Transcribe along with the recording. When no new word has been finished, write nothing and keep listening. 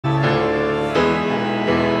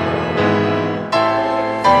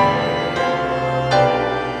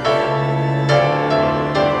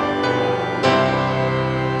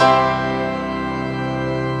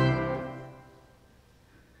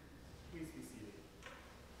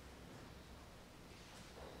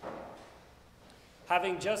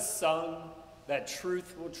Having just sung that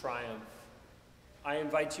truth will triumph, I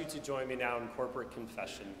invite you to join me now in corporate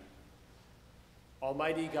confession.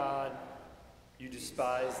 Almighty God, you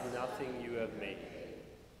despise nothing you have made,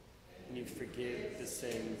 and you forgive the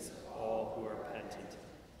sins of all who are repentant.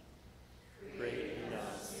 Create in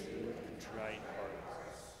us new contrite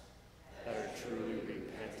hearts that are truly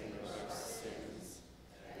repenting of our sins,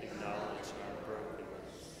 acknowledge our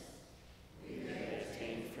brokenness. We may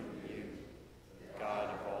attain from you, God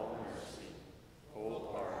of all mercy,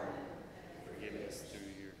 whole pardon, and forgiveness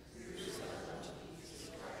through your Son,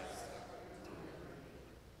 Jesus Christ,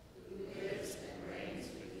 who lives and reigns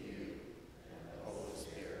with you and the Holy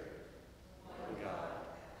Spirit, one God,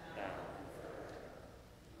 now and forever.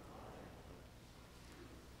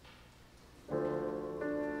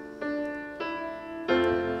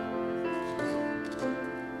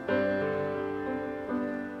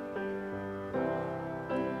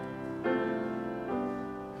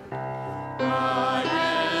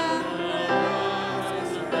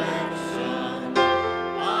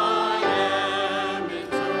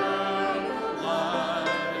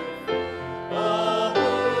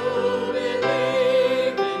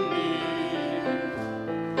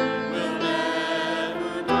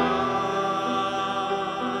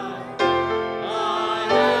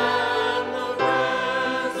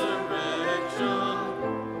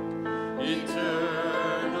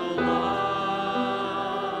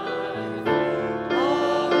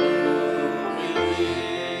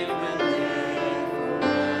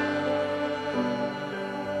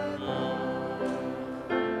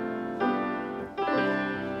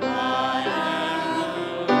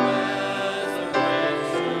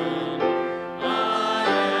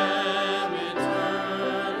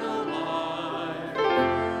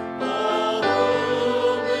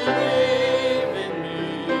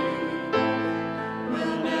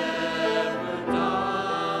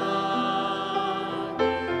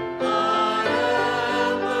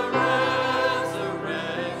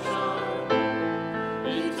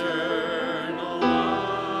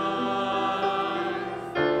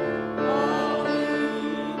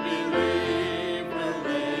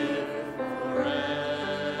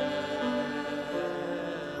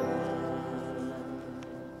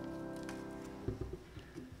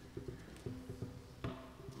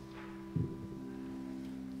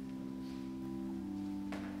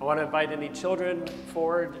 I want to invite any children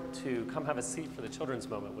forward to come have a seat for the children's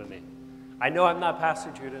moment with me. I know I'm not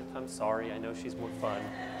Pastor Judith. I'm sorry. I know she's more fun.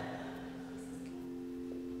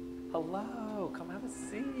 Hello. Come have a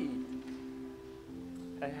seat.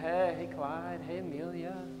 Hey, Clyde. Hey,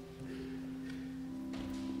 Amelia.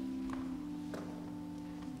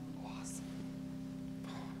 Awesome.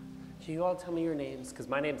 Can you all tell me your names? Because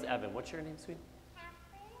my name's Evan. What's your name, sweet?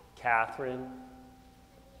 Catherine.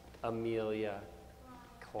 Amelia.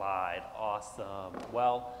 Clyde, awesome.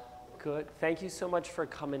 Well, good. Thank you so much for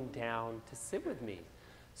coming down to sit with me.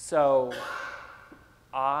 So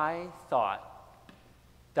I thought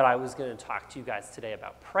that I was going to talk to you guys today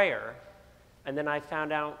about prayer, and then I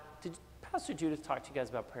found out, did Pastor Judith talk to you guys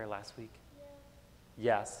about prayer last week?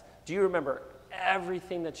 Yeah. Yes. Do you remember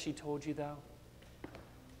everything that she told you, though?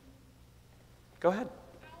 Go ahead.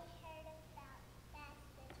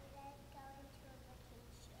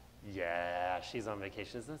 Yeah, she's on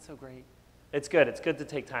vacation. Isn't that so great? It's good. It's good to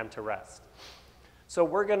take time to rest. So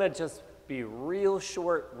we're going to just be real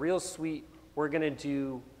short, real sweet. We're going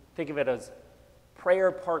to think of it as prayer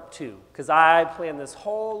part 2, because I planned this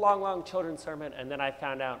whole long children's sermon, and then I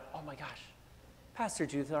found out, oh my gosh, Pastor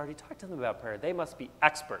Judith already talked to them about prayer. They must be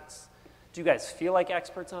experts. Do you guys feel like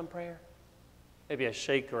experts on prayer? Maybe a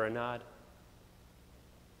shake or a nod.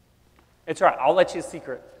 It's all right. I'll let you a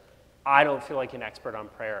secret. I don't feel like an expert on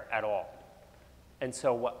prayer at all. And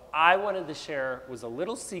so what I wanted to share was a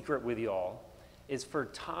little secret with you all, is for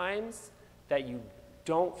times that you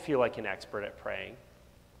don't feel like an expert at praying,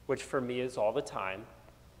 which for me is all the time,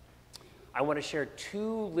 I want to share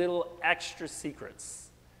 2 little extra secrets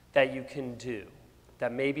that you can do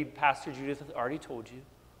that maybe Pastor Judith already told you,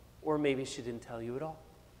 or maybe she didn't tell you at all.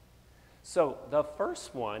 So the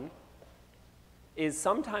first one is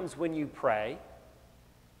sometimes when you pray,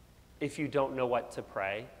 if you don't know what to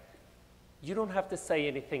pray, you don't have to say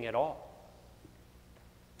anything at all.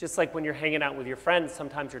 Just like when you're hanging out with your friends,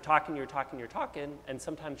 sometimes you're talking, and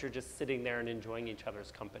sometimes you're just sitting there and enjoying each other's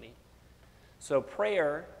company. So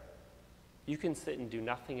prayer, you can sit and do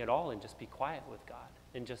nothing at all and just be quiet with God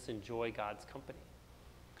and just enjoy God's company.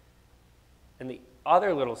 And the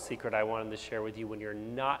other little secret I wanted to share with you when you're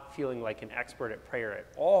not feeling like an expert at prayer at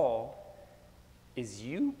all is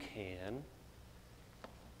you can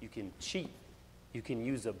cheat. You can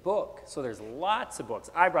use a book. So there's lots of books.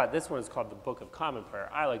 I brought this one. It's called the Book of Common Prayer.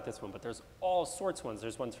 I like this one, but there's all sorts of ones.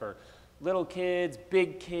 There's ones for little kids,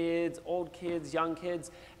 big kids, old kids, young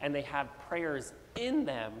kids, and they have prayers in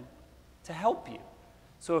them to help you.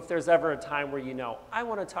 So if there's ever a time where you know, I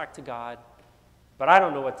want to talk to God, but I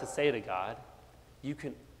don't know what to say to God, you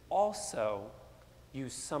can also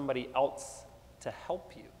use somebody else to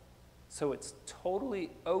help you. So it's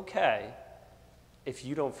totally okay if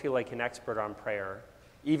you don't feel like an expert on prayer,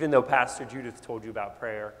 even though Pastor Judith told you about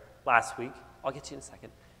prayer last week. I'll get to you in a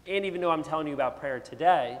second. And even though I'm telling you about prayer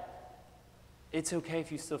today, it's okay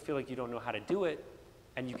if you still feel like you don't know how to do it,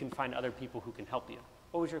 and you can find other people who can help you.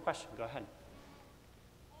 What was your question? Go ahead.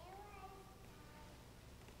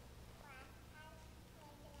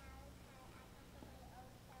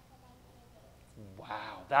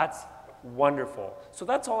 Wow, that's wonderful. So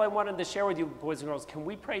that's all I wanted to share with you, boys and girls. Can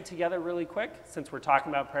we pray together really quick? Since we're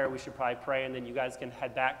talking about prayer, we should probably pray, and then you guys can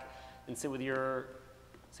head back and sit with your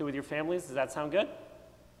families. Does that sound good?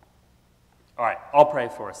 All right, I'll pray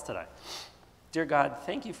for us today. Dear God,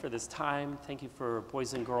 thank you for this time. Thank you for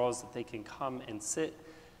boys and girls that they can come and sit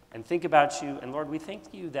and think about you. And Lord, we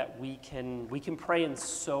thank you that we can pray in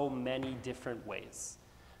so many different ways.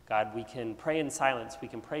 God, we can pray in silence. We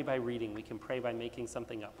can pray by reading. We can pray by making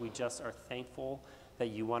something up. We just are thankful that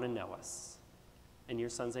you want to know us. In your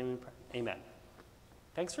son's name we pray. Amen.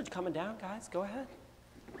 Thanks for coming down, guys. Go ahead.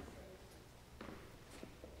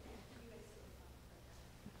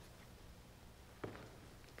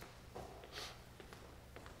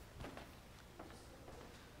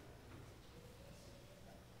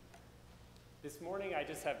 This morning, I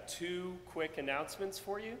just have two quick announcements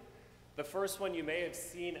for you. The first one, you may have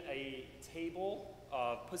seen a table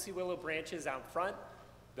of pussy willow branches out front.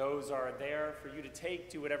 Those are there for you to take,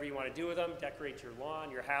 do whatever you want to do with them, decorate your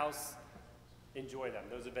lawn, your house, enjoy them.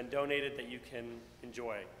 Those have been donated that you can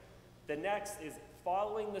enjoy. The next is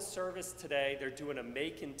following the service today, they're doing a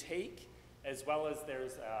make and take, as well as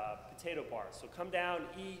there's a potato bar. So come down,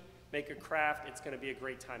 eat, make a craft. It's going to be a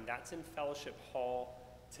great time. That's in Fellowship Hall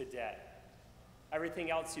today.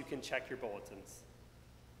 Everything else, you can check your bulletins.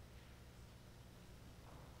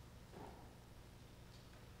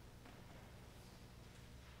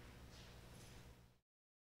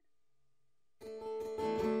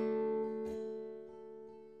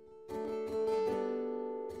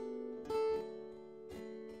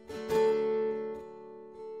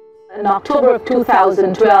 In October of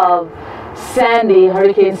 2012,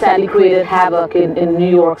 Hurricane Sandy created havoc in New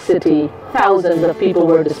York City. Thousands of people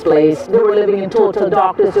were displaced. They were living in total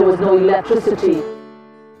darkness. There was no electricity.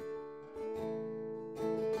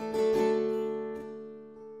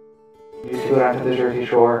 We used to go down to the Jersey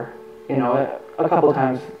Shore, a couple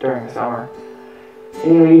times during the summer.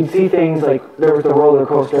 And you'd see things like there was a roller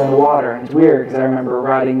coaster in the water, and it's weird because I remember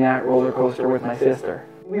riding that roller coaster with my sister.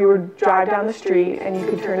 We would drive down the street and you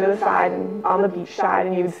could turn to the side and on the beach side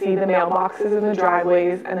and you would see the mailboxes in the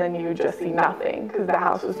driveways, and then you would just see nothing because the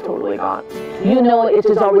house was totally gone. You know, it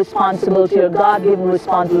is our responsibility, our God-given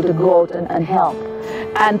responsibility, to go out and help.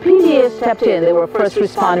 And PDA stepped in. They were first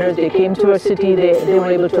responders. They came to our city. They were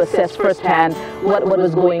able to assess firsthand what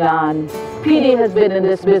was going on. PDA has been in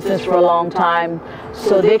this business for a long time,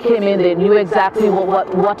 so they came in. They knew exactly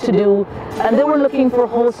what to do, and they were looking for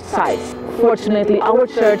host sites. Fortunately, our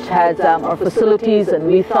church has our facilities, and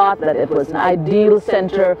we thought that it was an ideal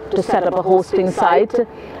center to set up a hosting site.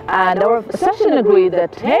 And our session agreed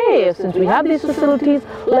that, hey, since we have these facilities,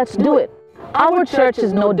 let's do it. Our church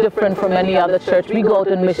is no different from any other church. We go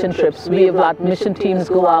out on mission trips. We have got mission teams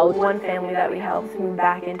go out. One family that we helped move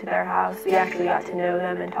back into their house, we actually got to know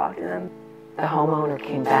them and talk to them. The homeowner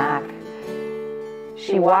came back.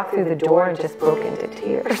 She walked through the door and just broke into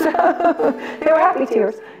tears. They were happy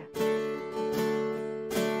tears.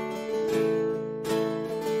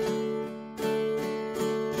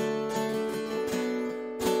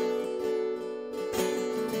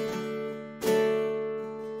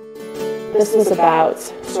 This was about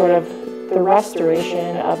sort of the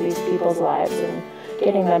restoration of these people's lives and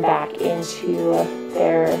getting them back into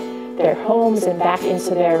their homes and back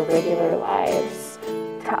into their regular lives.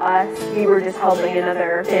 To us, we were just helping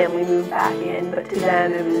another family move back in, but to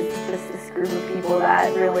them it was just this group of people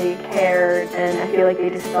that really cared, and I feel like they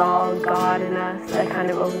just saw God in us. That kind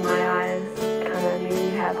of opened my eyes, kind of made me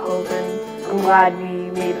have hope, and I'm glad we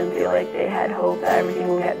made them feel like they had hope that everything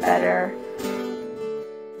will get better.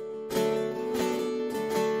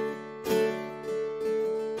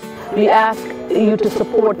 We ask you to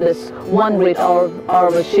support this one rate or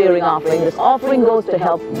sharing offering. This offering goes to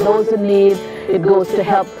help those in need. It goes to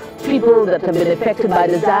help people that have been affected by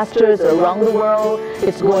disasters around the world.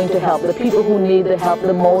 It's going to help the people who need the help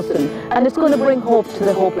the most, and it's going to bring hope to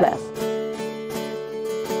the hopeless.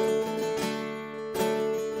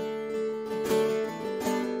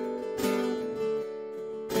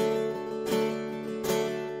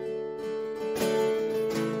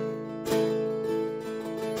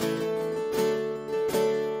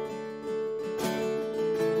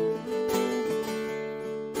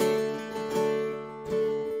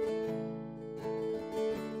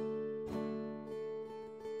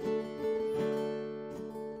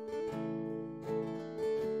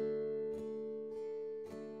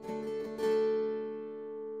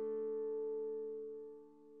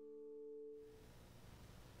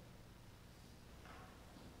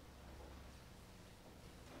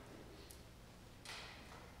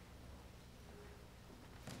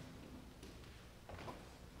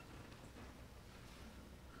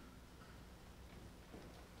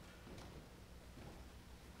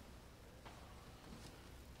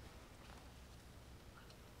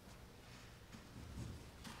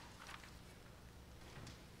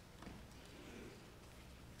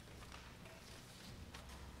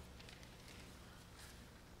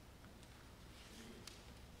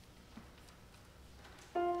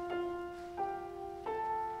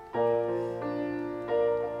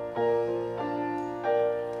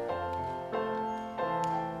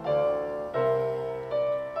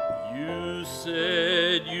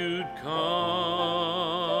 Said you'd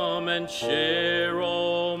come and share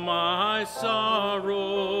all my sorrows.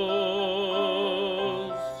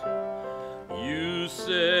 You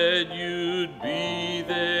said you'd be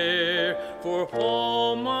there for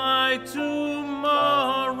all my tomorrows.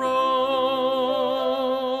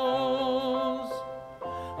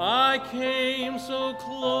 I came so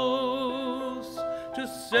close to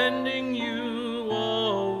sending you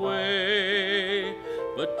away,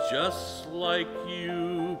 but just like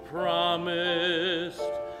you promised,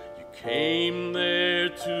 you came there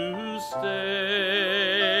to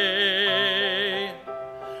stay.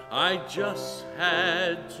 I just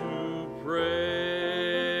had to pray.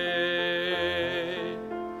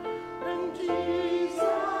 And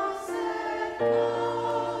Jesus said,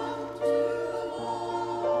 come to the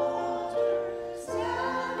water,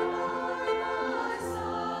 stand by my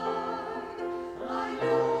side. I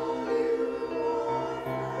know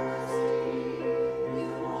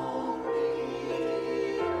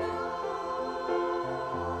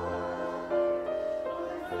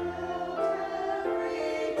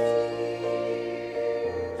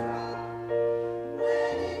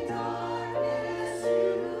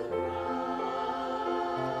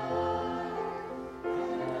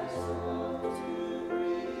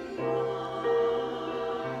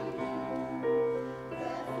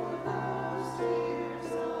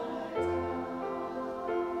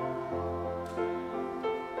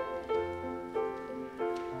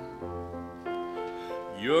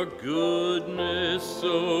your goodness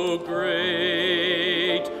so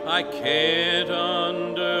great, I can't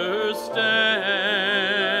understand.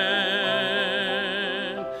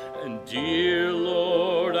 And dear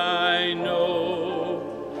Lord, I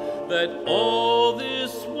know that all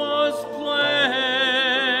this was planned.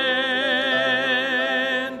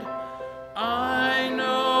 I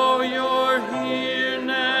know you're here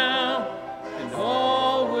now and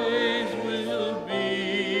always will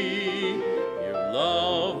be. Your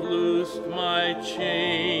love loosed my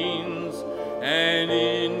chains, and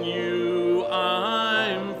in you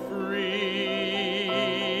I'm free.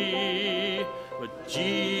 But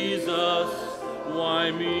Jesus,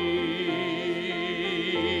 why me?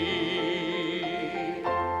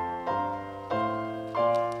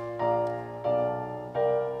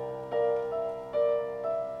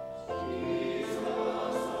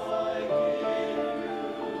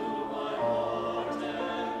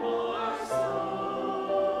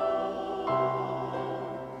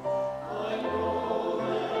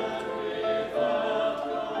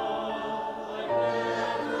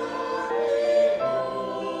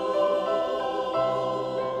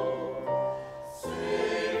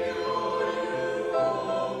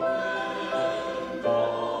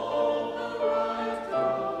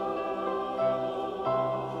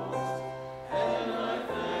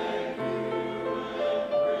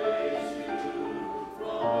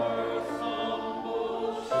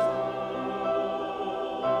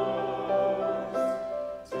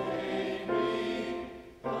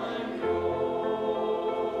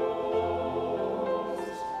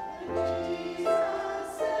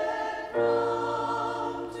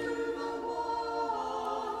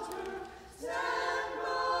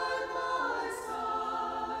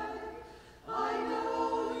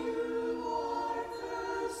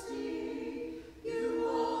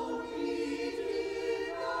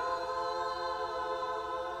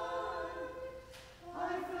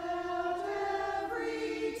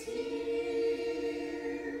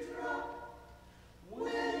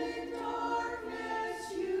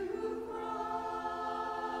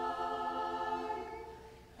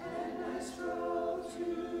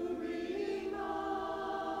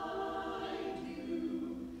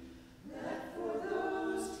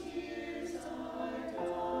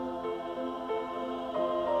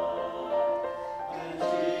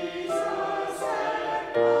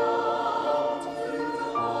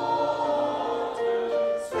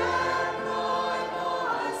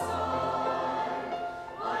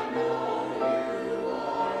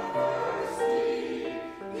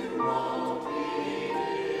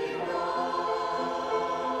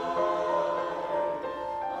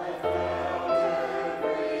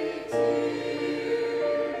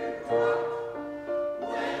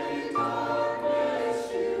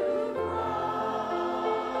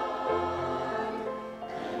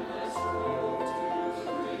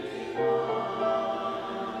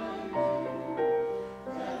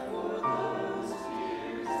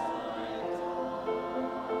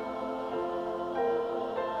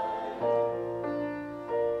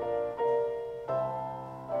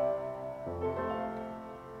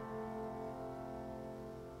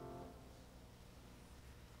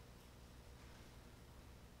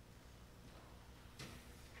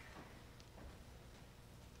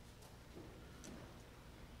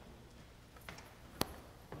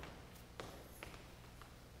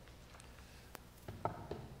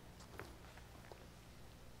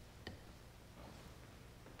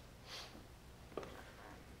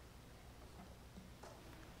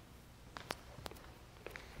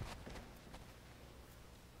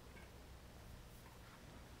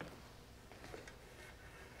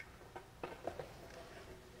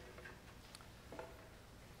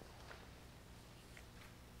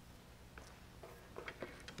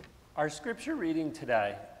 Our scripture reading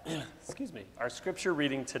today, excuse me, our scripture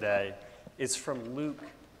reading today is from Luke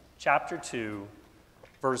chapter 2,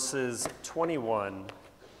 verses 21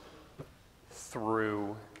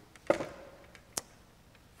 through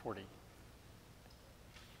 40.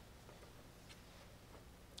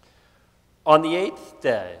 On the 8th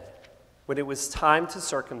day, when it was time to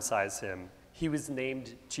circumcise him, he was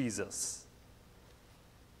named Jesus,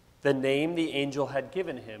 the name the angel had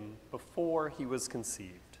given him before he was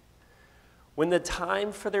conceived. When the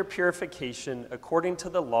time for their purification, according to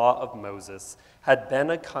the law of Moses, had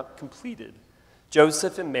been completed,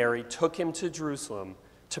 Joseph and Mary took him to Jerusalem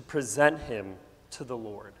to present him to the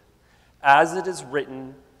Lord. As it is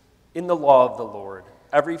written in the law of the Lord,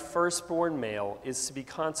 every firstborn male is to be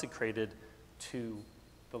consecrated to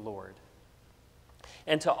the Lord,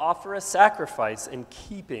 and to offer a sacrifice in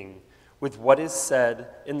keeping with what is said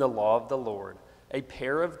in the law of the Lord, a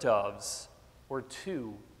pair of doves or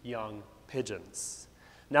 2 young pigeons.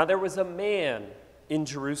 Now there was a man in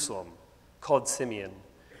Jerusalem called Simeon,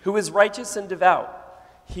 who was righteous and devout.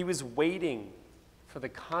 He was waiting for the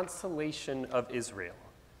consolation of Israel,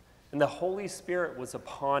 and the Holy Spirit was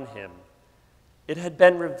upon him. It had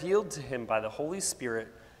been revealed to him by the Holy Spirit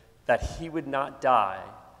that he would not die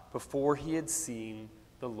before he had seen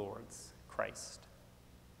the Lord's Christ.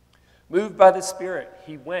 Moved by the Spirit,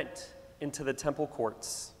 he went into the temple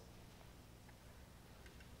courts.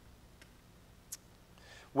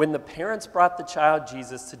 When the parents brought the child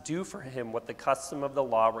Jesus to do for him what the custom of the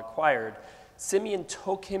law required, Simeon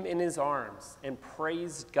took him in his arms and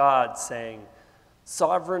praised God, saying,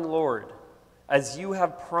 "Sovereign Lord, as you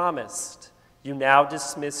have promised, you now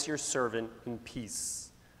dismiss your servant in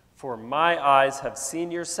peace. For my eyes have seen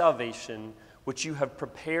your salvation, which you have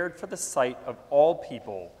prepared for the sight of all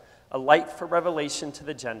people, a light for revelation to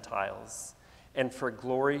the Gentiles, and for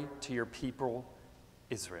glory to your people,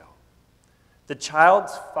 Israel." The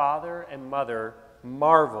child's father and mother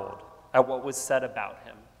marveled at what was said about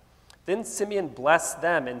him. Then Simeon blessed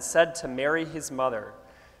them and said to Mary, his mother,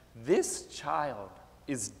 "This child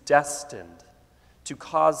is destined to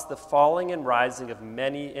cause the falling and rising of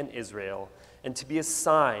many in Israel, and to be a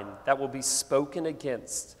sign that will be spoken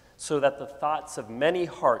against, so that the thoughts of many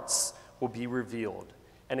hearts will be revealed,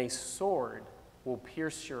 and a sword will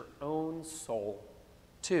pierce your own soul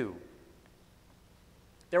too."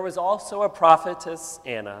 There was also a prophetess,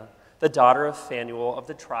 Anna, the daughter of Phanuel of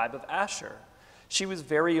the tribe of Asher. She was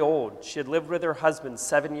very old. She had lived with her husband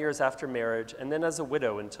 7 years after marriage, and then as a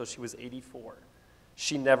widow until she was 84.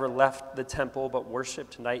 She never left the temple, but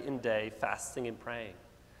worshiped night and day, fasting and praying.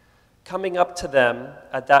 Coming up to them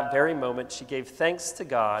at that very moment, she gave thanks to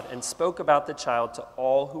God and spoke about the child to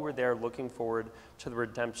all who were there, looking forward to the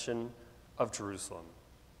redemption of Jerusalem.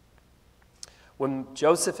 When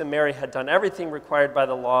Joseph and Mary had done everything required by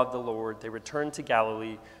the law of the Lord, they returned to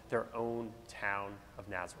Galilee, their own town of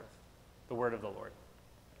Nazareth. The word of the Lord.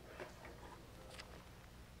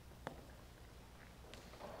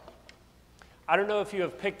 I don't know if you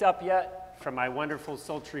have picked up yet from my wonderful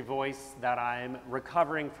sultry voice that I'm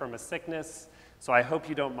recovering from a sickness, so I hope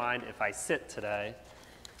you don't mind if I sit today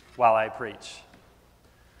while I preach.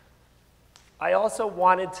 I also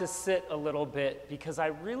wanted to sit a little bit because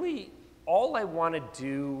all I want to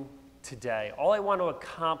do today, all I want to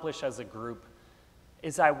accomplish as a group,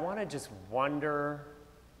 is I want to just wonder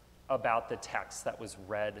about the text that was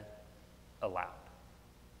read aloud.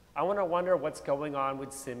 I want to wonder what's going on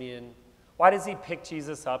with Simeon. Why does he pick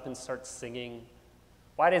Jesus up and start singing?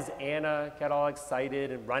 Why does Anna get all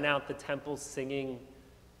excited and run out the temple singing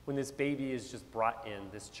when this baby is just brought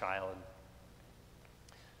in, this child?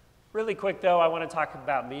 Really quick, though, I want to talk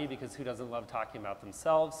about me, because who doesn't love talking about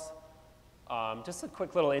themselves? Just a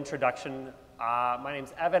quick little introduction. My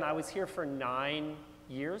name's Evan. I was here for 9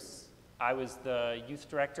 years. I was the youth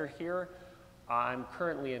director here. I'm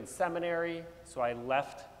currently in seminary, so I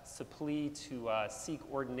left Supplee to seek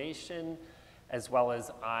ordination, as well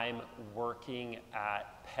as I'm working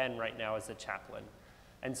at Penn right now as a chaplain.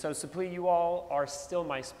 And so Supplee, you all are still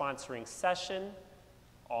my sponsoring session.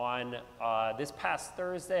 On this past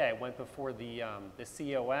Thursday, I went before the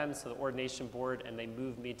COM, so the ordination board, and they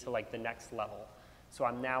moved me to like the next level. So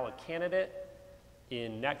I'm now a candidate.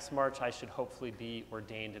 In next March, I should hopefully be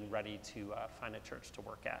ordained and ready to find a church to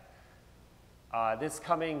work at. This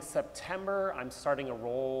coming September, I'm starting a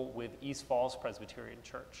role with East Falls Presbyterian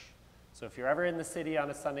Church. So if you're ever in the city on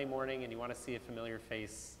a Sunday morning and you want to see a familiar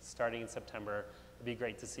face starting in September, it'd be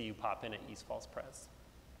great to see you pop in at East Falls Pres.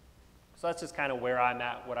 So that's just kind of where I'm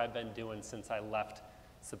at, what I've been doing since I left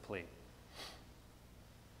Supplee.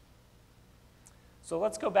 So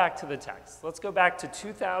let's go back to the text. Let's go back to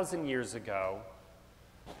 2,000 years ago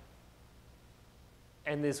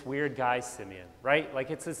and this weird guy, Simeon, right?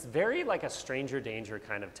 Like it's this very like a stranger danger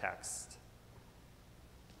kind of text.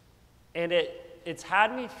 And it's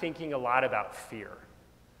had me thinking a lot about fear.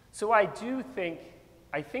 So I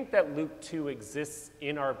think that Luke 2 exists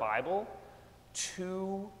in our Bible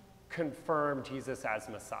to confirm Jesus as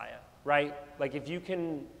Messiah, right? Like if you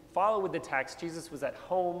can follow with the text, Jesus was at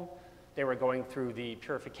home. They were going through the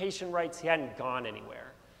purification rites. He hadn't gone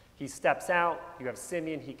anywhere. He steps out. You have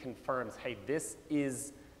Simeon. He confirms, hey, this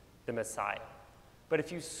is the Messiah. But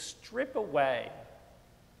if you strip away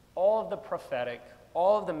all of the prophetic,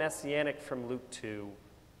 all of the messianic from Luke 2,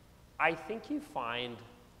 I think you find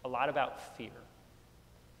a lot about fear.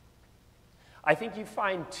 I think you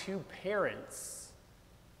find two parents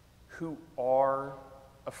who are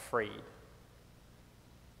afraid,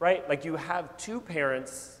 right? Like you have two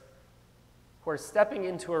parents who are stepping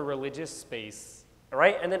into a religious space, all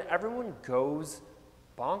right? And then everyone goes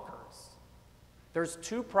bonkers. There's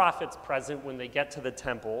two prophets present when they get to the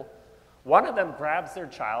temple. One of them grabs their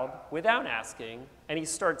child without asking, and he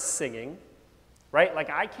starts singing, right? Like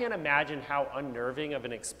I can't imagine how unnerving of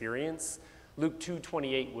an experience Luke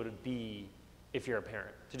 2:28 would be if you're a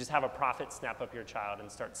parent, to just have a prophet snap up your child and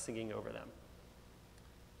start singing over them.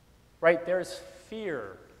 Right? There's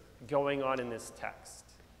fear going on in this text.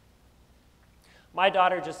 My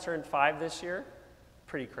daughter just turned 5 this year.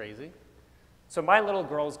 Pretty crazy. So my little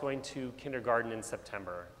girl's going to kindergarten in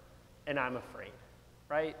September, and I'm afraid,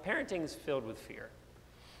 right? Parenting is filled with fear.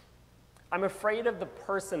 I'm afraid of the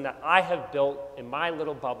person that I have built in my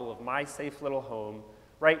little bubble of my safe little home,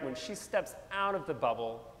 right? When she steps out of the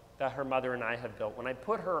bubble that her mother and I have built, when I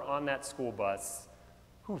put her on that school bus,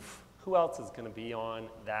 who else is going to be on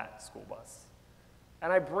that school bus?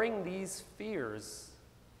 And I bring these fears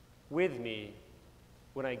with me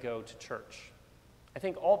when I go to church. I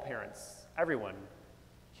think all parents, everyone,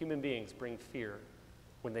 human beings bring fear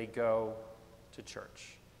when they go to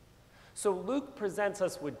church. So Luke presents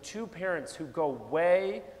us with two parents who go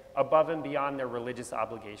way above and beyond their religious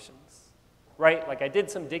obligations, right? Like I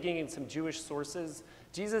did some digging in some Jewish sources.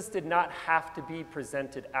 Jesus did not have to be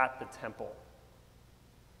presented at the temple.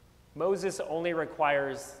 Moses only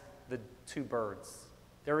requires the 2 birds.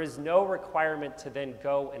 There is no requirement to then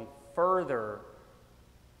go and further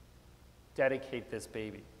dedicate this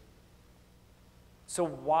baby. So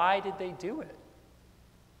why did they do it?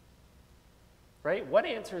 Right? What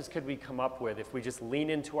answers could we come up with if we just lean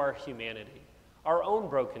into our humanity, our own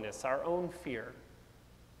brokenness, our own fear?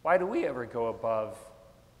 Why do we ever go above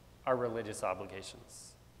our religious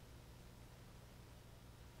obligations?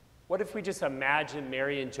 What if we just imagine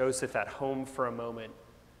Mary and Joseph at home for a moment,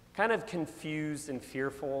 kind of confused and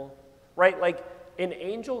fearful, right? Like an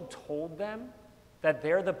angel told them that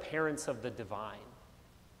they're the parents of the divine.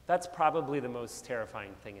 That's probably the most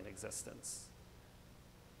terrifying thing in existence.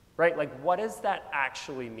 Right? Like, what does that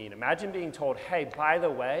actually mean? Imagine being told, hey, by the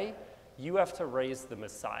way, you have to raise the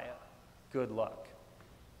Messiah. Good luck.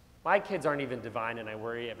 My kids aren't even divine, and I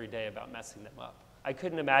worry every day about messing them up. I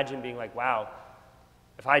couldn't imagine being like, wow,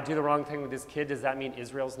 if I do the wrong thing with this kid, does that mean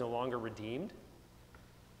Israel's no longer redeemed?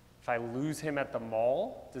 If I lose him at the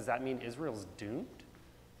mall, does that mean Israel's doomed?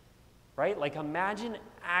 Right? Like, imagine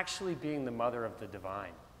actually being the mother of the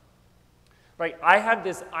divine. Right? I have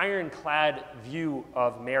this ironclad view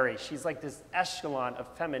of Mary. She's like this echelon of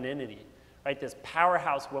femininity, right? This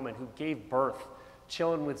powerhouse woman who gave birth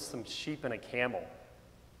chilling with some sheep and a camel,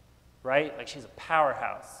 right? Like she's a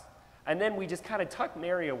powerhouse. And then we just kind of tuck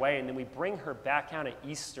Mary away, and then we bring her back out at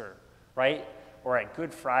Easter, right? Or at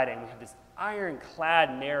Good Friday, and we have this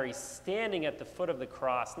ironclad Mary standing at the foot of the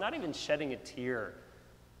cross, not even shedding a tear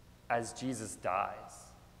as Jesus dies.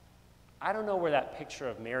 I don't know where that picture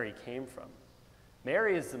of Mary came from.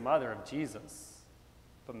 Mary is the mother of Jesus,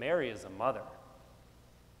 but Mary is a mother.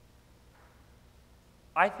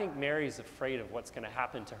 I think Mary is afraid of what's going to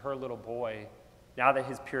happen to her little boy now that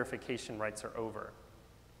his purification rites are over.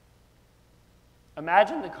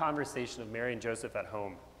 Imagine the conversation of Mary and Joseph at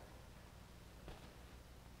home.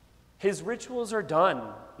 His rituals are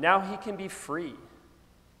done. Now he can be free.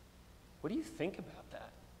 What do you think about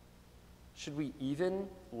that? Should we even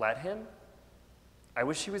let him? I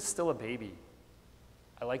wish he was still a baby.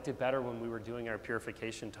 I liked it better when we were doing our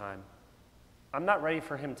purification time. I'm not ready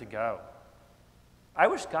for him to go. I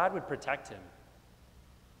wish God would protect him.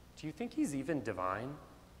 Do you think he's even divine?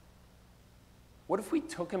 What if we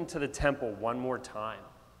took him to the temple one more time?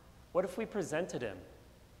 What if we presented him?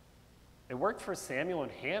 It worked for Samuel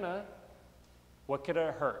and Hannah. What could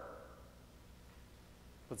it hurt?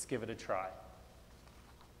 Let's give it a try.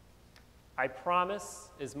 I promise,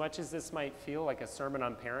 as much as this might feel like a sermon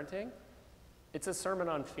on parenting, it's a sermon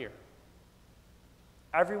on fear.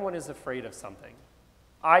 Everyone is afraid of something.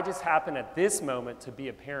 I just happen at this moment to be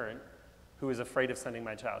a parent who is afraid of sending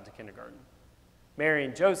my child to kindergarten. Mary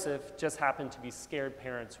and Joseph just happen to be scared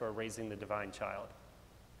parents who are raising the divine child.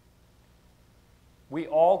 We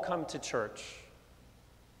all come to church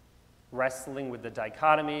wrestling with the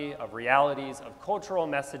dichotomy of realities of cultural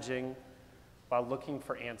messaging while looking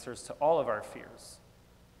for answers to all of our fears,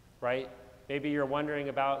 right? Maybe you're wondering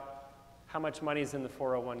about how much money is in the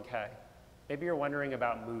 401k. Maybe you're wondering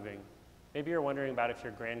about moving. Maybe you're wondering about if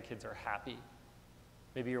your grandkids are happy.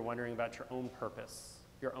 Maybe you're wondering about your own purpose,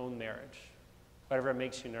 your own marriage, whatever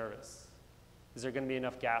makes you nervous. Is there going to be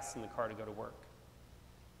enough gas in the car to go to work?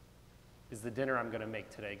 Is the dinner I'm going to make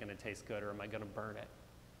today going to taste good, or am I going to burn it?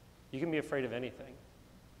 You can be afraid of anything.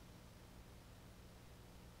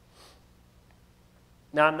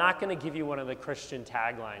 Now, I'm not going to give you one of the Christian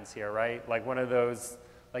taglines here, right? Like one of those,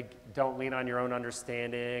 like, don't lean on your own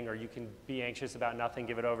understanding, or you can be anxious about nothing,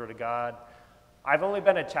 give it over to God. I've only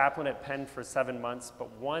been a chaplain at Penn for 7 months, but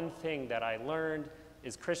one thing that I learned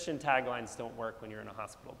is Christian taglines don't work when you're in a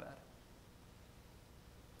hospital bed.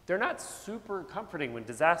 They're not super comforting when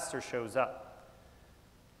disaster shows up.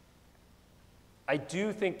 I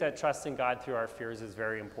do think that trusting God through our fears is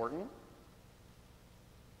very important,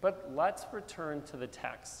 but let's return to the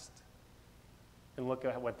text and look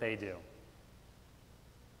at what they do.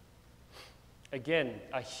 Again,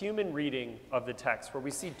 a human reading of the text where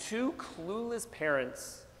we see two clueless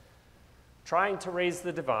parents trying to raise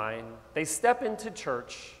the divine. They step into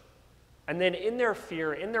church, and then in their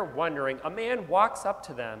fear, in their wondering, a man walks up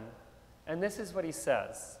to them, and this is what he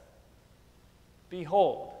says.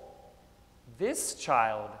 Behold, this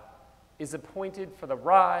child is appointed for the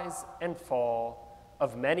rise and fall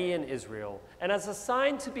of many in Israel, and as a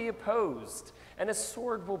sign to be opposed, and a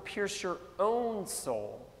sword will pierce your own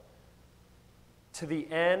soul, to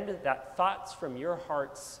the end that thoughts from your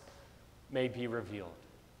hearts may be revealed.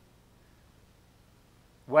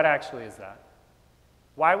 What actually is that?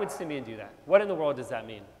 Why would Simeon do that? What in the world does that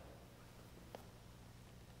mean?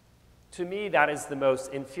 To me, that is the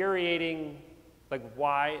most infuriating, like,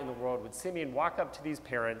 why in the world would Simeon walk up to these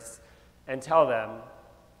parents and tell them,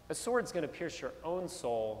 a sword's going to pierce your own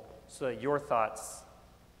soul so that your thoughts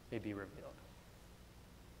may be revealed?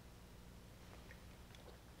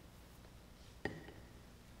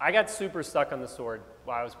 I got super stuck on the sword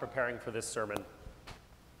while I was preparing for this sermon.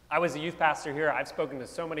 I was a youth pastor here. I've spoken to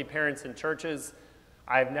so many parents in churches.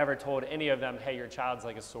 I've never told any of them, hey, your child's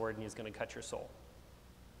like a sword and he's going to cut your soul.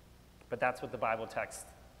 But that's what the Bible text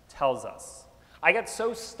tells us. I got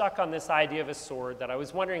so stuck on this idea of a sword that I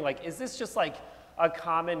was wondering, like, is this just like a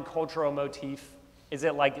common cultural motif? Is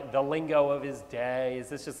it like the lingo of his day? Is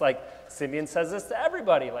this just like Simeon says this to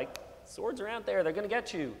everybody? Like, swords are out there, they're going to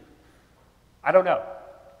get you. I don't know.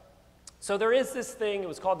 So there is this thing, it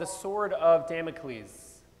was called the Sword of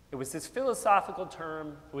Damocles. It was this philosophical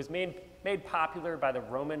term. It was made popular by the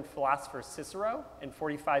Roman philosopher Cicero in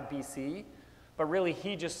 45 BC, but really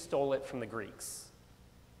he just stole it from the Greeks.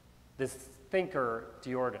 This thinker,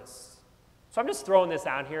 Diodorus. So I'm just throwing this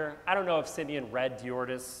out here. I don't know if Simeon read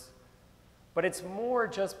Diodorus, but it's more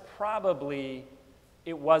just probably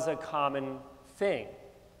it was a common thing.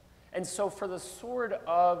 And so for the Sword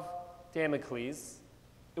of Damocles,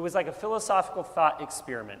 it was like a philosophical thought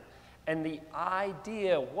experiment. And the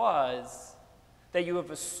idea was that you have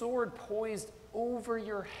a sword poised over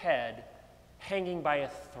your head, hanging by a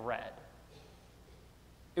thread.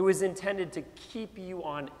 It was intended to keep you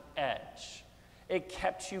on edge. It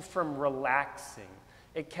kept you from relaxing.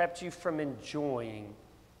 It kept you from enjoying.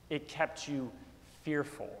 It kept you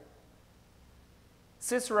fearful.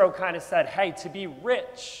 Cicero kind of said, hey, to be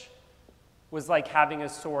rich was like having a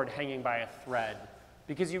sword hanging by a thread,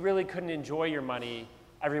 because you really couldn't enjoy your money.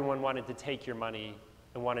 Everyone wanted to take your money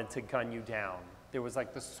and wanted to gun you down. There was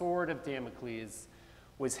like the sword of Damocles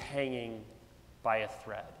was hanging by a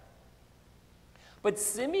thread. But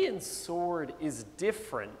Simeon's sword is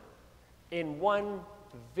different in one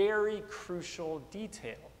very crucial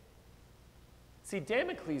detail. See,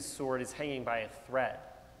 Damocles' sword is hanging by a thread.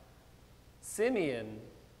 Simeon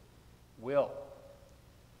will.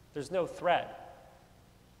 There's no thread.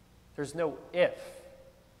 There's no if.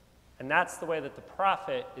 And that's the way that the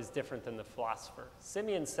prophet is different than the philosopher.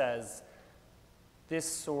 Simeon says,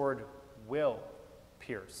 this sword will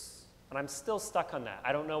pierce. And I'm still stuck on that.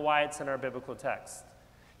 I don't know why it's in our biblical text.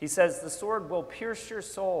 He says, the sword will pierce your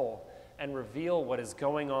soul and reveal what is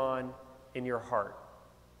going on in your heart.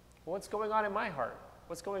 Well, what's going on in my heart?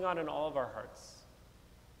 What's going on in all of our hearts?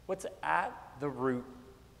 What's at the root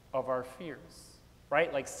of our fears,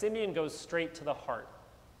 right? Like Simeon goes straight to the heart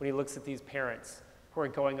when he looks at these parents who are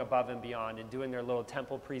going above and beyond and doing their little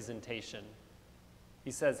temple presentation.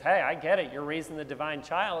 He says, hey, I get it. You're raising the divine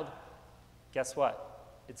child. Guess what?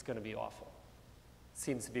 It's going to be awful.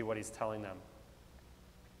 Seems to be what he's telling them.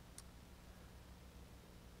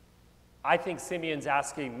 I think Simeon's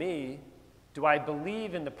asking me, do I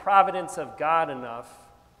believe in the providence of God enough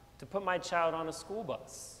to put my child on a school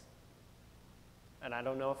bus? And I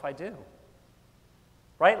don't know if I do.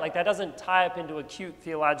 Right? Like, that doesn't tie up into a cute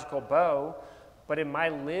theological bow, but in my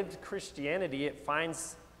lived Christianity,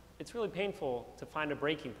 it's really painful to find a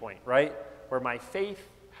breaking point, right? Where my faith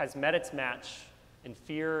has met its match and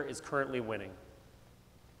fear is currently winning.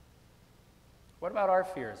 What about our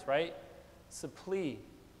fears, right? Suppli,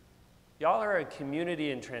 y'all are a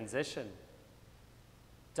community in transition.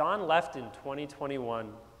 Don left in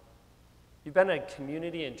 2021. You've been a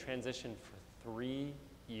community in transition for 3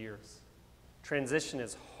 years. Transition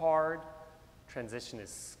is hard. Transition is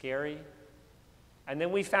scary. And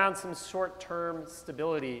then we found some short-term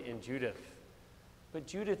stability in Judith. But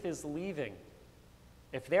Judith is leaving.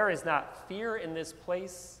 If there is not fear in this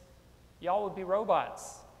place, y'all would be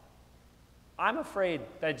robots. I'm afraid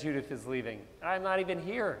that Judith is leaving. I'm not even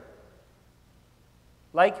here.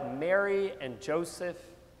 Like Mary and Joseph,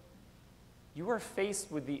 you are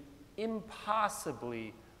faced with the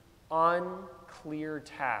impossibly unclear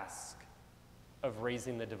task of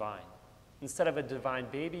raising the divine. Instead of a divine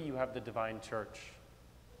baby, you have the divine church.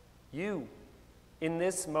 You, in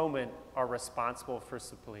this moment, are responsible for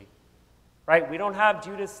Suppli. Right? We don't have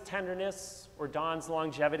Judith's tenderness or Don's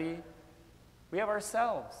longevity. We have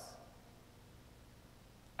ourselves.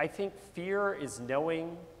 I think fear is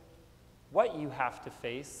knowing what you have to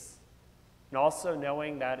face and also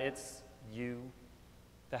knowing that it's you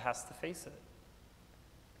that has to face it.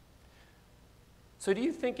 So do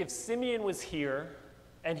you think if Simeon was here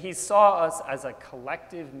and he saw us as a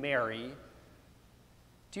collective Mary,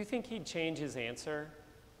 do you think he'd change his answer?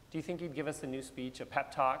 Do you think he'd give us a new speech, a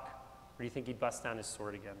pep talk, or do you think he'd bust down his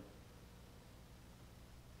sword again?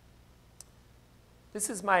 This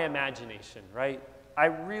is my imagination, right? I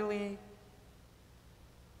really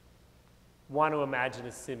want to imagine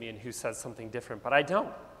a Simeon who says something different, but I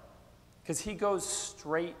don't, because he goes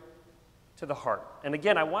straight to the heart. And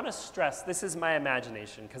again, I want to stress this is my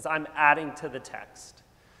imagination because I'm adding to the text.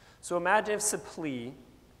 So imagine if Suppli,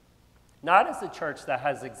 not as a church that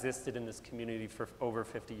has existed in this community for over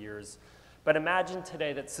 50 years, but imagine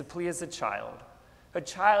today that Suppli is a child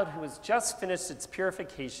who has just finished its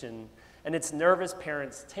purification and its nervous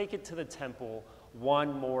parents take it to the temple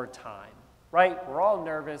one more time, right? We're all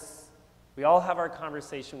nervous. We all have our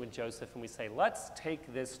conversation with Joseph and we say, let's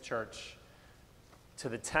take this church to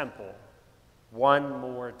the temple one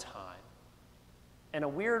more time. And a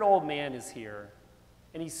weird old man is here,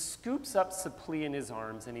 and he scoops up Suppli in his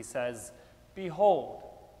arms, and he says, behold,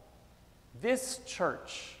 this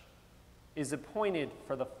church is appointed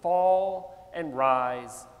for the fall and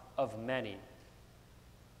rise of many,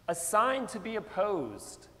 a sign to be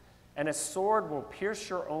opposed, and a sword will pierce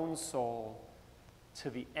your own soul to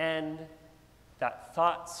the end that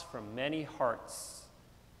thoughts from many hearts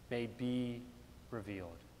may be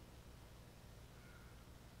revealed.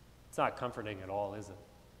 It's not comforting at all, is it?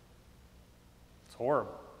 It's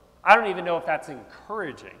horrible. I don't even know if that's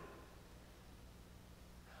encouraging.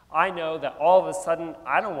 I know that all of a sudden,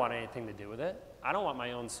 I don't want anything to do with it. I don't want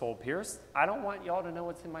my own soul pierced. I don't want y'all to know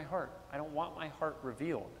what's in my heart. I don't want my heart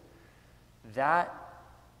revealed. That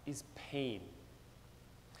is pain.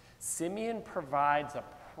 Simeon provides a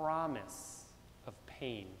promise of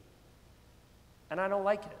pain, and I don't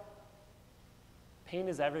like it. Pain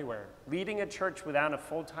is everywhere. Leading a church without a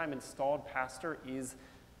full-time installed pastor is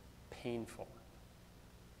painful.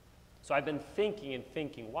 So I've been thinking,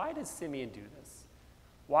 why does Simeon do this?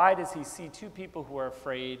 Why does he see two people who are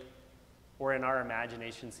afraid, or in our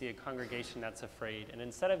imagination, see a congregation that's afraid? And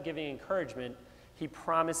instead of giving encouragement, he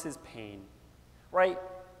promises pain, right?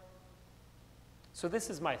 So this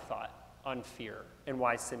is my thought on fear and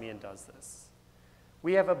why Simeon does this.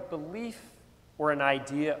 We have a belief or an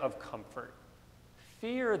idea of comfort.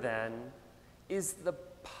 Fear, then, is the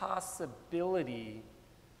possibility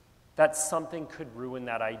that something could ruin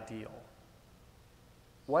that ideal.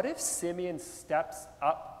 What if Simeon steps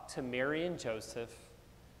up to Mary and Joseph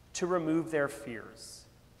to remove their fears?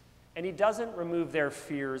 And he doesn't remove their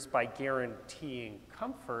fears by guaranteeing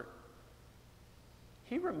comfort.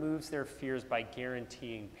 He removes their fears by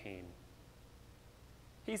guaranteeing pain.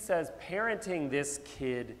 He says, parenting this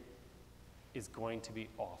kid is going to be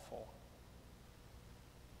awful.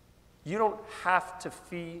 You don't have to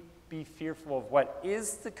be fearful of what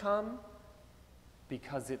is to come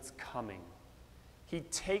because it's coming. He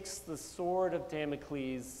takes the sword of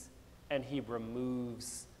Damocles and he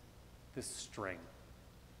removes the string.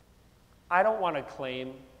 I don't want to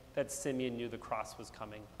claim that Simeon knew the cross was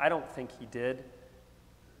coming. I don't think he did.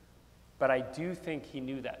 But I do think he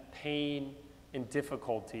knew that pain and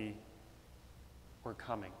difficulty were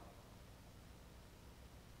coming.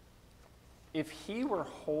 If he were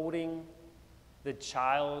holding the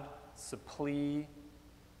child Supplee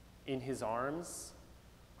in his arms,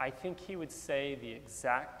 I think he would say the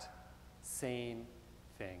exact same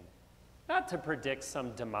thing. Not to predict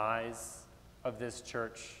some demise of this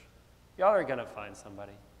church. Y'all are going to find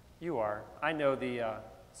somebody. You are. I know the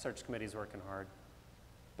search committee's working hard.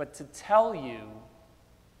 But to tell you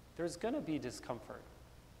there's going to be discomfort,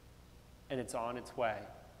 and it's on its way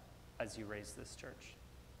as you raise this church.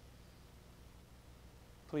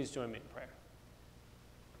 Please join me in prayer.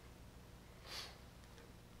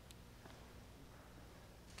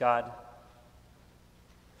 God,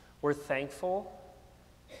 we're thankful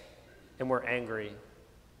and we're angry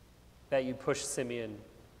that you pushed Simeon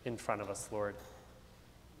in front of us, Lord.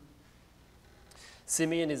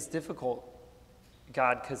 Simeon is difficult,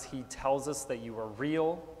 God, because he tells us that you are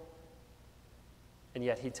real, and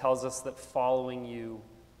yet he tells us that following you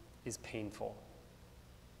is painful.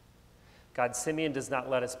 God, Simeon does not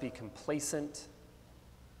let us be complacent.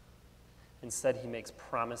 Instead, he makes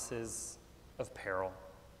promises of peril.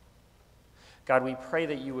 God, we pray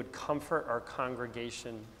that you would comfort our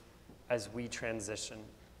congregation as we transition.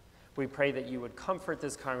 We pray that you would comfort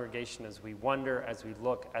this congregation as we wonder, as we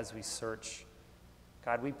look, as we search.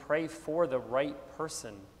 God, we pray for the right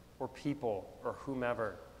person or people or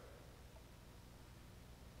whomever.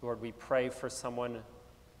 Lord, we pray for someone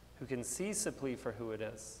who can see Supplee for who it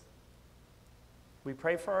is. We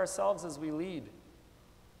pray for ourselves as we lead,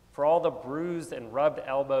 for all the bruised and rubbed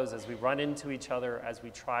elbows as we run into each other, as we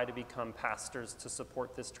try to become pastors to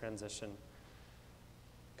support this transition.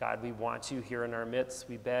 God, we want you here in our midst.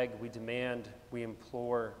 We beg, we demand, we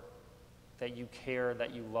implore that you care,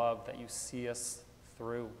 that you love, that you see us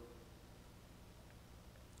through.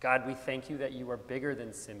 God, we thank you that you are bigger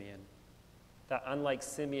than Simeon, that unlike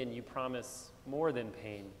Simeon, you promise more than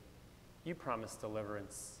pain. You promise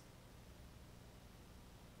deliverance.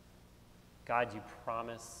 God, you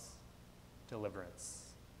promise deliverance.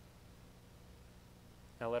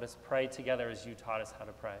 Now let us pray together as you taught us how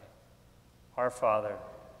to pray. Our Father,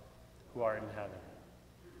 who art in heaven,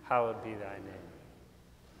 hallowed be thy name.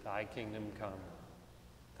 Thy kingdom come,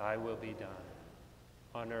 thy will be done,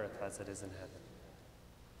 on earth as it is in heaven.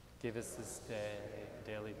 Give us this day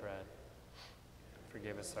daily bread.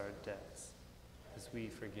 Forgive us our debts, as we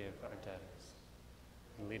forgive our debtors.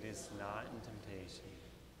 And lead us not in temptation.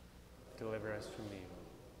 Deliver us from evil.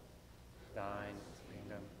 Thine is the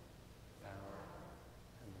kingdom, power,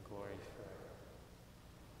 and the glory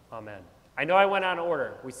forever. Amen. I know I went out of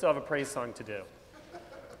order. We still have a praise song to do.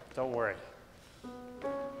 Don't worry.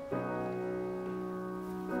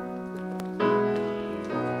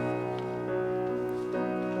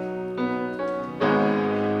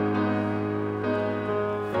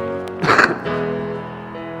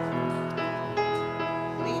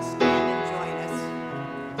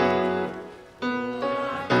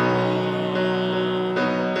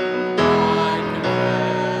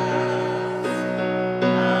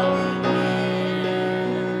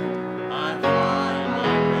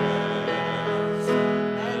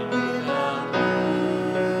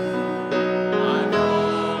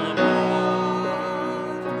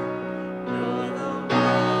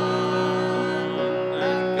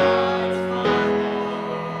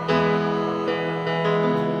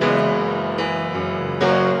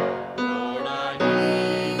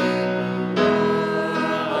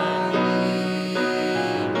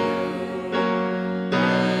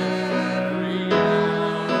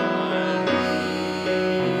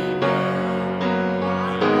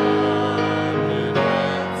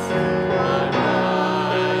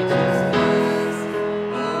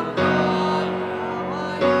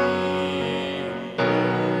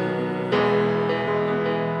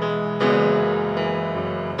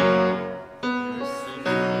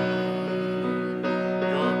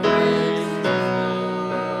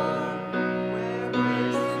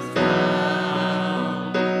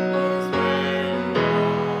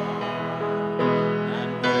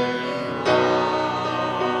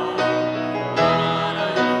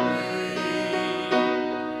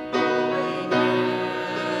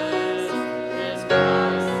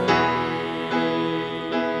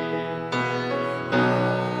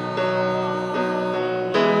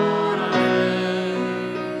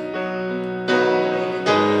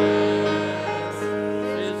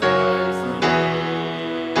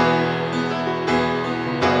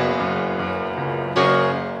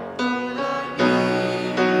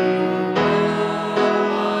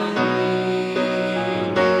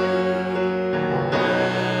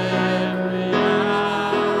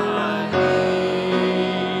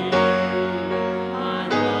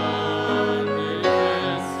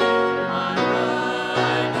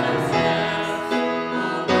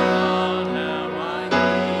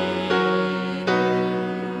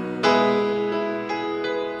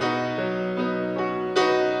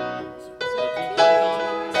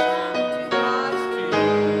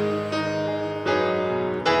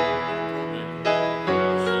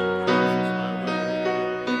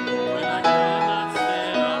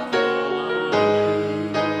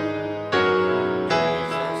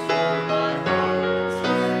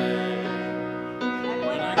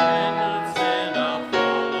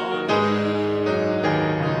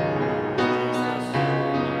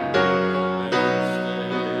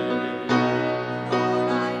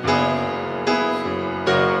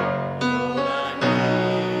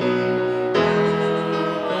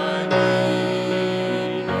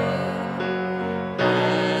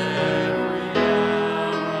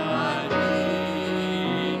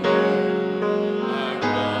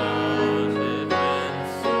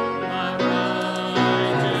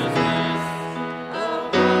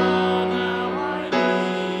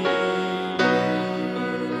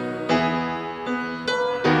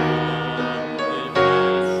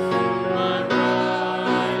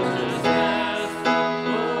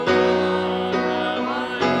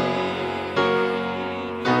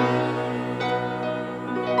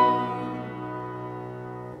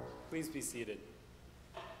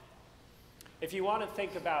 If you want to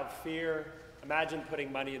think about fear, imagine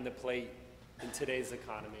putting money in the plate in today's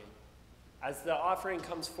economy. As the offering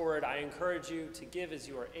comes forward, I encourage you to give as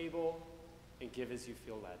you are able and give as you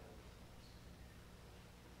feel led.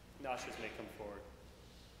 The ushers may come forward.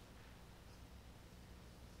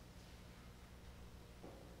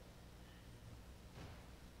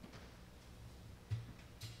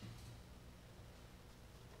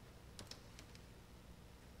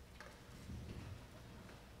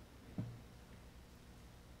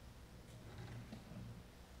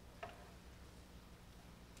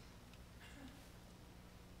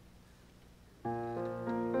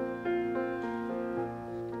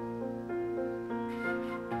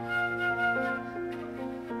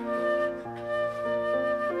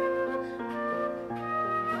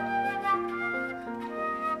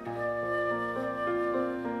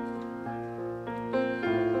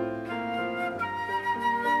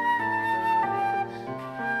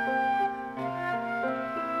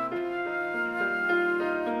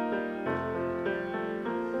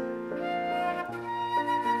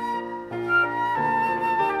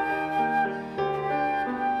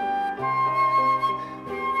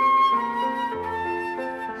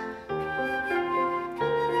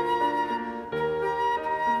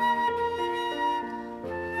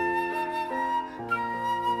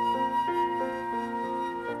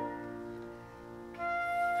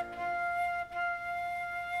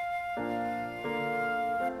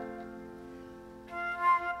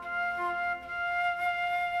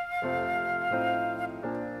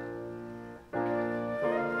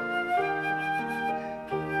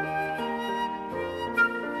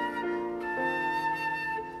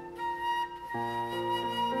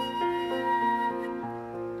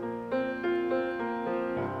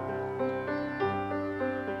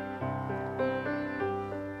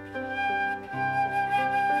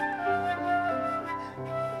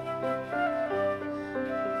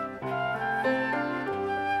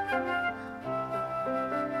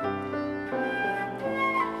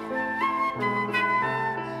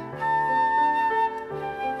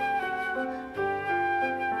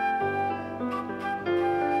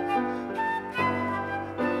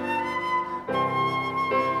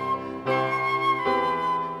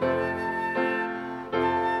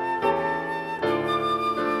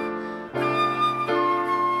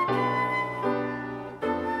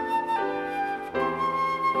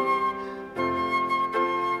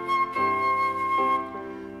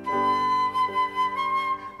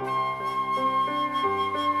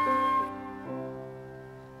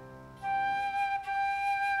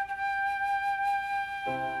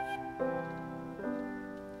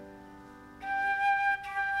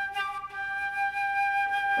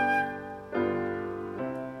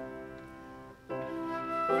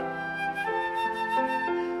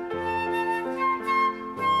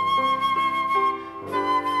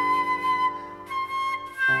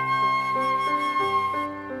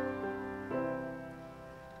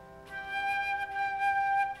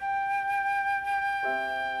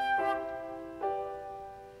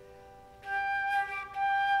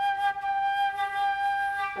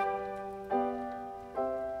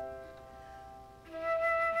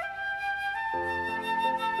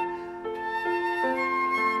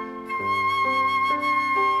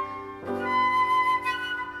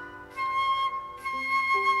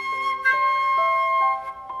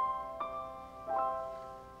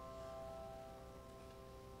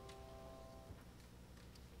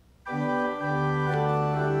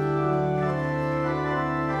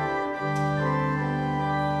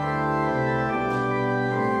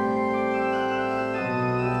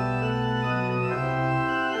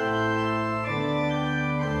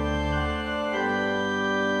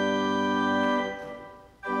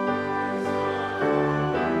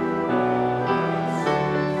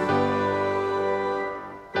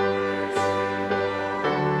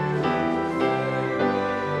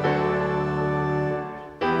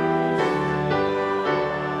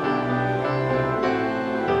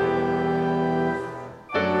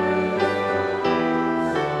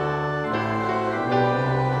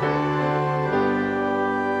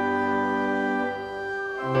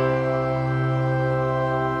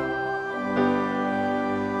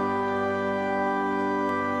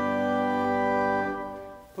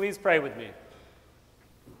 Please pray with me.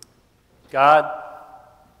 God,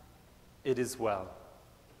 it is well.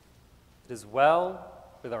 It is well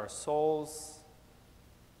with our souls.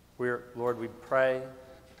 Lord, we pray,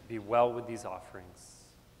 be well with these offerings.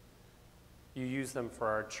 You use them for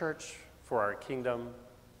our church, for our kingdom,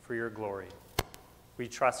 for your glory. We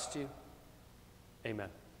trust you. Amen.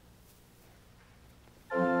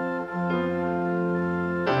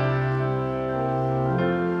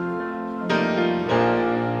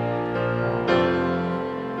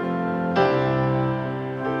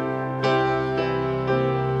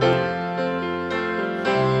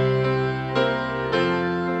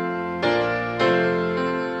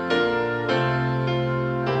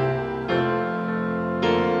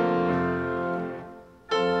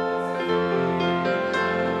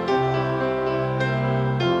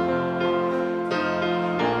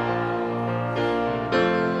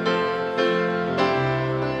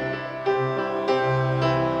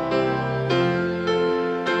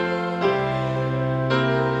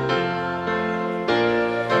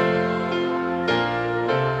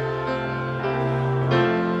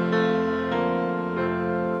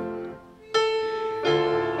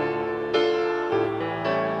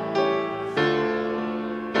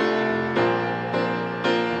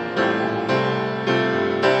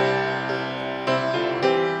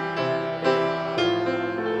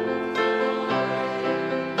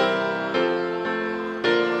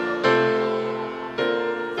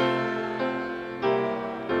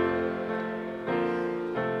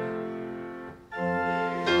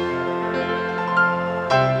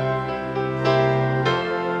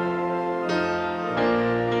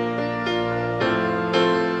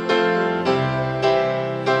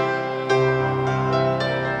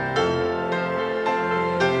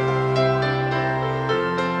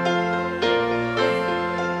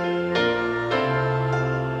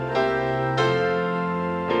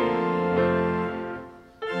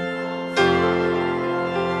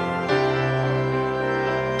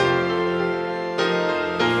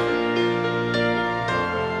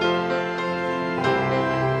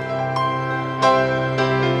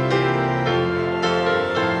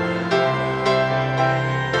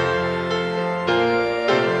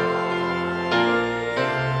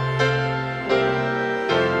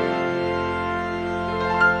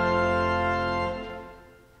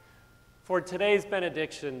 For today's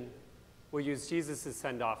benediction, we'll use Jesus'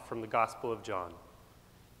 send-off from the Gospel of John.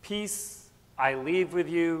 Peace I leave with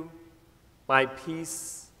you, my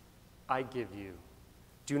peace I give you.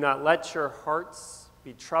 Do not let your hearts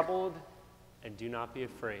be troubled, and do not be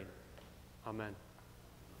afraid. Amen.